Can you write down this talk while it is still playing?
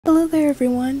Hello there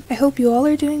everyone, I hope you all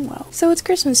are doing well. So it's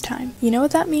Christmas time, you know what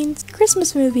that means?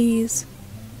 Christmas movies!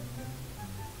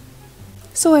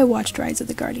 So I watched Rise of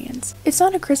the Guardians. It's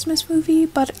not a Christmas movie,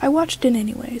 but I watched it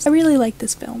anyways. I really like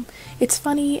this film. It's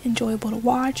funny, enjoyable to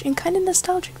watch, and kinda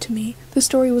nostalgic to me. The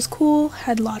story was cool,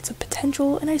 had lots of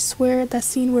potential, and I swear that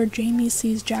scene where Jamie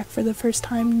sees Jack for the first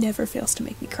time never fails to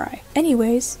make me cry.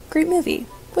 Anyways, great movie.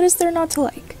 What is there not to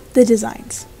like? The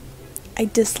designs. I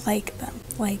dislike them.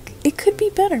 Like, it could be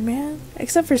better, man.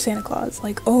 Except for Santa Claus.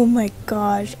 Like, oh my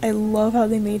gosh, I love how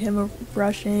they made him a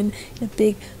Russian, a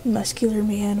big muscular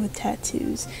man with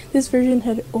tattoos. This version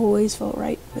had always felt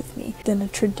right with me than a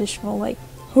traditional, like,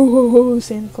 ho ho ho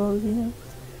Santa Claus, you know?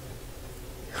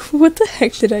 What the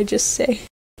heck did I just say?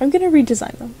 I'm gonna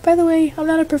redesign them. By the way, I'm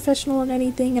not a professional in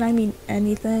anything, and I mean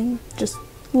anything. Just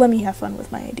let me have fun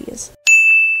with my ideas.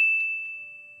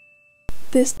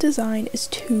 This design is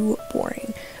too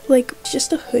boring. Like,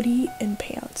 just a hoodie and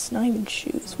pants, not even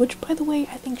shoes. Which, by the way,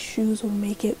 I think shoes would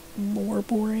make it more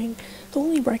boring. The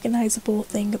only recognizable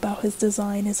thing about his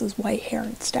design is his white hair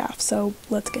and staff, so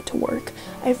let's get to work.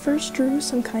 I first drew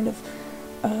some kind of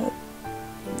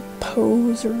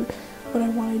pose or what I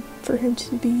wanted for him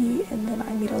to be, and then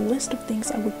I made a list of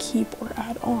things I would keep or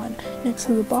add on. Next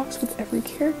to the box with every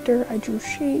character, I drew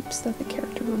shapes that the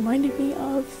character reminded me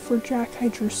of. For Jack, I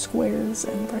drew squares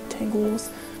and rectangles.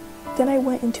 Then I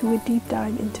went into a deep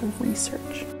dive into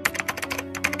research.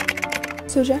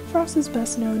 So Jack Frost is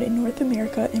best known in North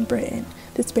America and Britain,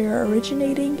 this bear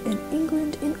originating in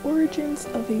England in origins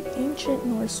of an ancient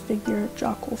Norse figure,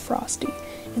 Jackal Frosty.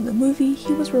 In the movie,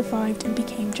 he was revived and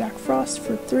became Jack Frost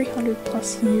for 300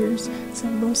 plus years, so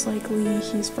most likely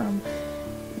he's from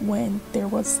when there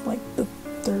was like the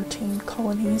 13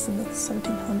 colonies in the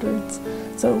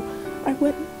 1700s. So I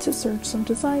went to search some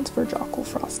designs for Jackal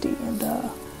Frosty and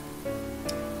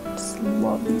just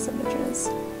love these images.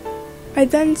 I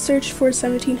then searched for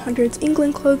 1700s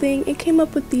England clothing and came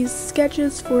up with these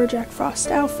sketches for Jack Frost's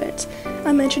outfit.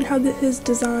 I mentioned how his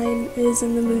design is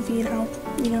in the movie and how,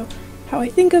 you know, how I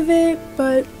think of it,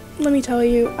 but let me tell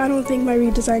you, I don't think my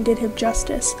redesign did him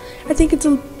justice. I think it's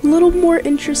a little more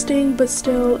interesting, but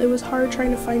still, it was hard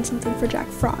trying to find something for Jack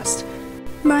Frost.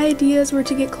 My ideas were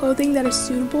to get clothing that is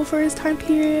suitable for his time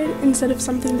period instead of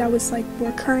something that was like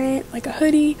more current, like a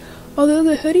hoodie. Although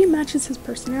the hoodie matches his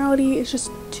personality, it's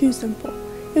just too simple.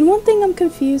 And one thing I'm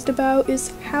confused about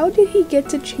is how did he get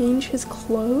to change his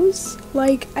clothes?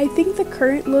 Like, I think the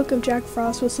current look of Jack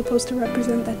Frost was supposed to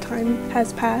represent that time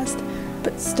has passed,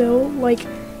 but still, like,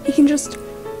 he can just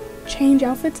change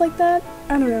outfits like that?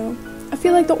 I don't know. I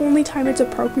feel like the only time it's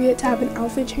appropriate to have an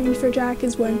outfit change for Jack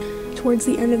is when, towards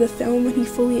the end of the film, when he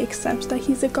fully accepts that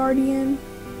he's a guardian,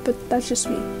 but that's just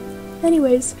me.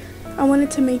 Anyways, I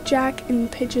wanted to make Jack and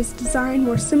Pidge's design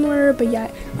more similar, but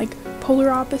yet, like,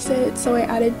 polar opposite, so I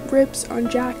added rips on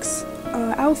Jack's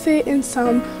outfit and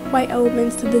some white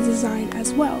elements to the design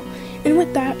as well. And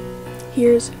with that,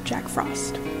 here's Jack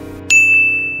Frost.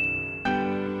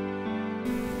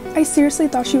 I seriously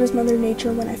thought she was Mother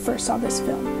Nature when I first saw this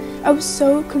film. I was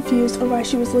so confused on why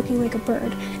she was looking like a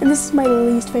bird, and this is my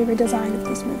least favorite design of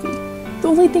this movie. The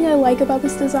only thing I like about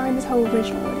this design is how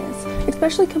original it is,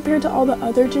 especially compared to all the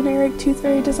other generic Tooth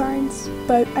Fairy designs,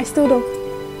 but I still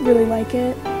don't really like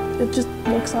it. It just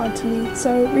looks odd to me,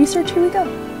 so research, here we go.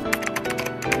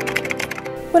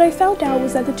 What I found out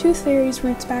was that the Tooth Fairy's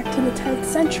roots back to the 10th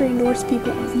century Norse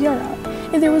people of Europe,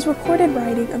 and there was recorded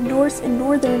writing of Norse and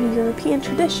Northern European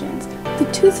traditions.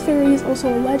 The Tooth Fairy is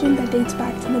also a legend that dates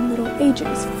back to the Middle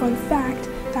Ages. Fun fact,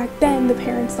 back then the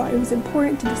parents thought it was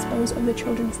important to dispose of the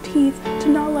children's teeth to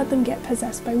not let them get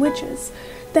possessed by witches.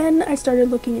 Then I started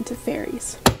looking into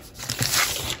fairies.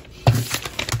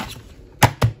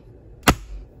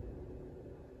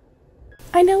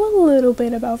 I know a little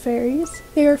bit about fairies.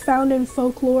 They are found in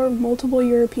folklore of multiple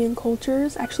European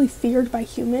cultures, actually feared by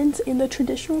humans, in the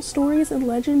traditional stories and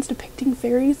legends depicting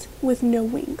fairies with no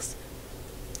wings.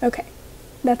 Okay,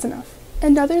 that's enough.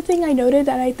 Another thing I noted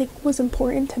that I think was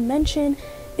important to mention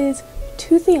is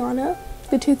Toothiana,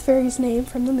 the Tooth Fairy's name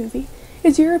from the movie,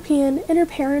 is European and her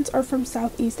parents are from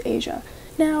Southeast Asia.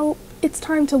 Now, it's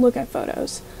time to look at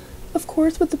photos. Of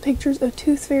course, with the pictures of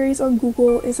tooth fairies on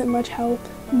Google isn't much help,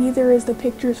 neither is the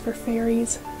pictures for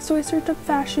fairies, so I searched up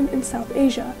fashion in South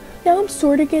Asia. Now I'm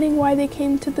sorta getting why they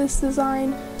came to this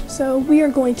design, so we are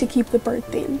going to keep the bird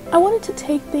theme. I wanted to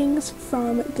take things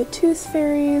from the tooth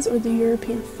fairies or the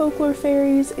European folklore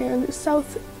fairies and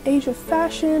South Asia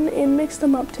fashion and mix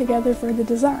them up together for the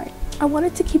design. I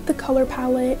wanted to keep the color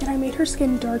palette and I made her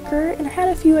skin darker, and I had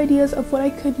a few ideas of what I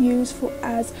could use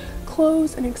as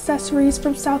clothes and accessories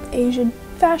from South Asian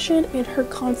fashion and her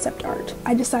concept art.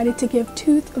 I decided to give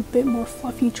Tooth a bit more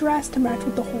fluffy dress to match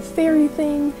with the whole fairy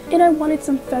thing, and I wanted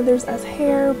some feathers as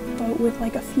hair, but with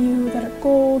like a few that are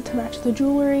gold to match the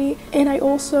jewelry. And I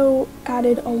also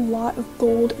added a lot of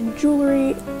gold and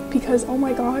jewelry because, oh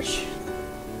my gosh,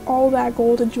 all that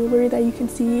gold and jewelry that you can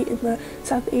see in the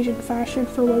South Asian fashion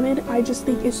for women, I just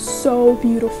think is so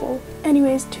beautiful.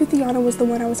 Anyways, Toothiana was the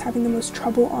one I was having the most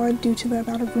trouble on due to the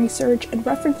amount of research and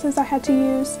references I had to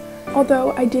use,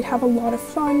 although I did have a lot of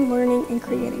fun learning and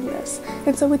creating this.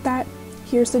 And so with that,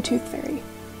 here's the Tooth Fairy.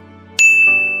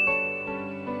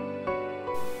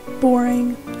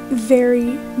 Boring.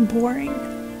 Very boring.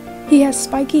 He has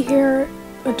spiky hair,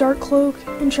 a dark cloak,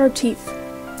 and sharp teeth.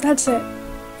 That's it.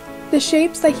 The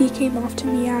shapes that he came off to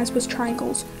me as was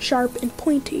triangles, sharp and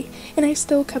pointy, and I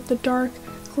still kept the dark,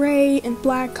 gray, and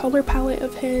black color palette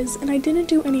of his, and I didn't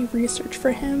do any research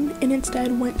for him, and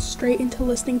instead went straight into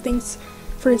listing things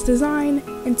for his design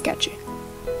and sketching.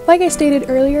 Like I stated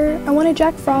earlier, I wanted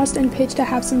Jack Frost and Pitch to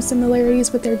have some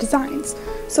similarities with their designs,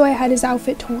 so I had his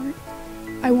outfit torn.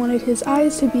 I wanted his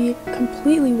eyes to be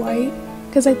completely white,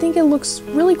 because I think it looks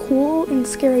really cool and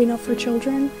scary enough for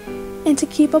children. And to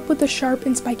keep up with the sharp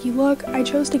and spiky look, I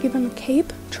chose to give him a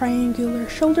cape, triangular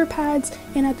shoulder pads,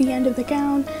 and at the end of the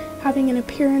gown, having an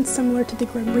appearance similar to the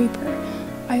Grim Reaper.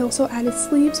 I also added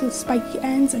sleeves with spiky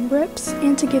ends and rips,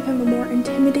 and to give him a more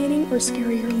intimidating or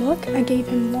scarier look, I gave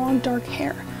him long dark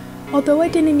hair. Although I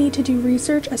didn't need to do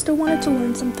research, I still wanted to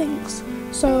learn some things.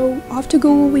 So off to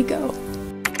Google we go.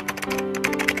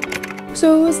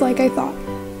 So it was like I thought.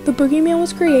 The boogeyman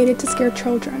was created to scare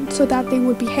children so that they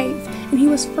would behave, and he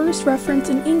was first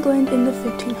referenced in England in the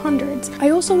 1500s.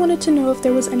 I also wanted to know if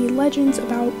there was any legends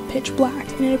about Pitch Black,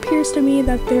 and it appears to me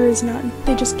that there is none.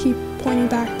 They just keep pointing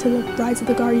back to the Rise of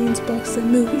the Guardians books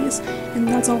and movies, and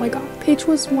that's all I got. Pitch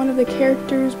was one of the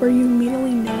characters where you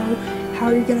immediately know how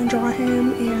you're gonna draw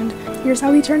him, and here's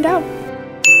how he turned out.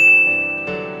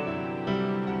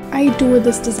 I adore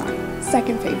this design.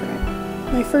 Second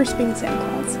favorite. My first being Santa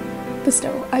Claus. But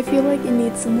still, I feel like it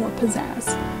needs some more pizzazz.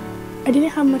 I didn't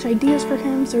have much ideas for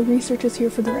him, so research is here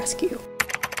for the rescue.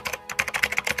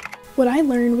 What I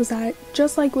learned was that,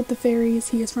 just like with the fairies,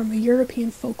 he is from a European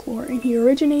folklore, and he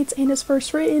originates and is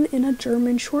first written in a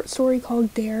German short story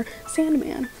called Der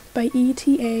Sandman by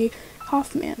E.T.A.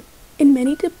 Hoffmann. In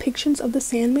many depictions of the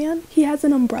Sandman, he has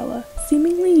an umbrella,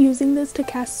 seemingly using this to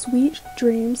cast sweet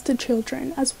dreams to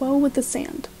children, as well with the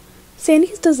sand.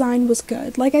 Sandy's design was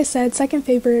good, like I said, second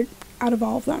favorite out of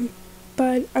all of them,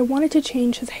 but I wanted to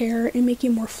change his hair and make it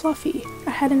more fluffy.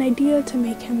 I had an idea to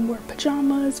make him wear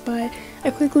pajamas, but I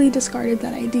quickly discarded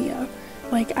that idea.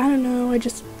 Like, I don't know, I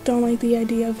just don't like the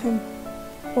idea of him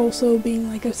also being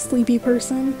like a sleepy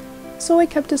person. So I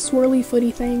kept his swirly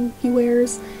footy thing he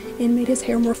wears and made his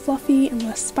hair more fluffy and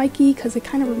less spiky because it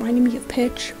kind of reminded me of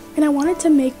Pitch. And I wanted to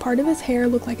make part of his hair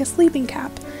look like a sleeping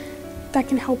cap that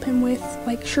can help him with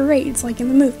like charades like in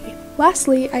the movie.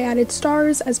 Lastly, I added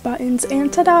stars as buttons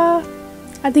and ta-da!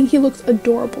 I think he looks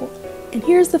adorable. And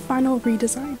here's the final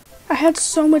redesign. I had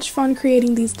so much fun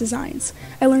creating these designs.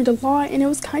 I learned a lot and it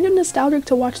was kind of nostalgic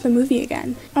to watch the movie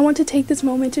again. I want to take this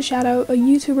moment to shout out a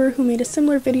YouTuber who made a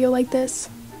similar video like this.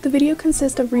 The video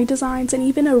consists of redesigns and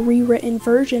even a rewritten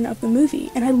version of the movie,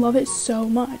 and I love it so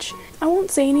much. I won't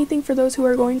say anything for those who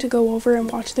are going to go over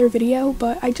and watch their video,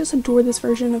 but I just adore this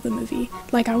version of the movie.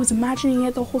 Like, I was imagining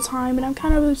it the whole time, and I'm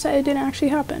kind of upset it didn't actually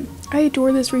happen. I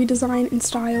adore this redesign and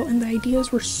style, and the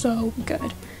ideas were so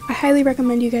good. I highly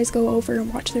recommend you guys go over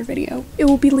and watch their video. It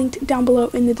will be linked down below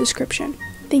in the description.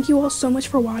 Thank you all so much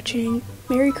for watching.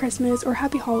 Merry Christmas or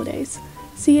Happy Holidays.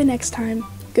 See you next time.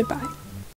 Goodbye.